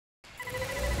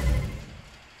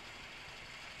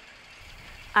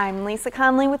I'm Lisa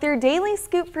Conley with your Daily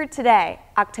Scoop for today,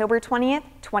 October 20th,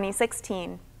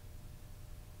 2016.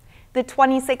 The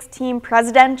 2016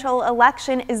 presidential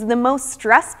election is the most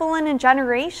stressful in a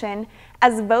generation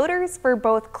as voters for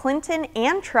both Clinton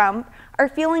and Trump are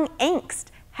feeling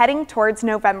angst heading towards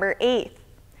November 8th.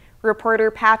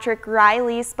 Reporter Patrick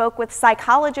Riley spoke with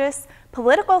psychologists,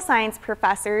 political science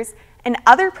professors, and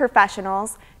other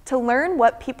professionals to learn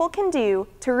what people can do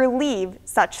to relieve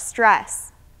such stress.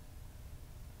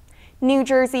 New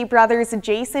Jersey brothers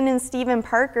Jason and Stephen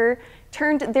Parker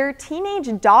turned their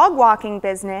teenage dog walking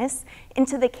business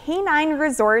into the Canine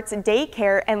Resorts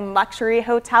daycare and luxury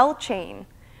hotel chain.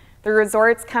 The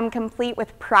resorts come complete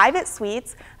with private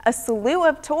suites, a slew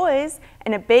of toys,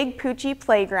 and a big POOCHIE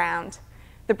playground.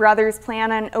 The brothers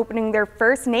plan on opening their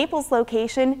first Naples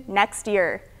location next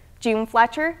year. June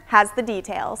Fletcher has the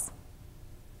details.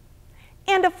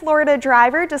 And a Florida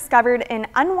driver discovered an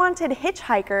unwanted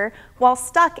hitchhiker while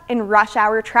stuck in rush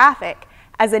hour traffic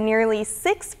as a nearly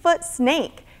 6-foot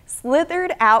snake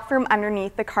slithered out from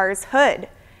underneath the car's hood.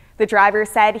 The driver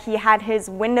said he had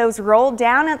his windows rolled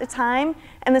down at the time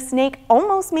and the snake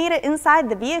almost made it inside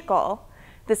the vehicle.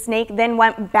 The snake then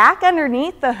went back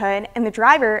underneath the hood and the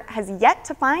driver has yet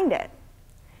to find it.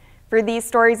 For these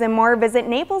stories and more, visit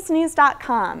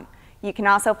naplesnews.com. You can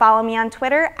also follow me on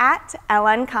Twitter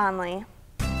 @LNConley.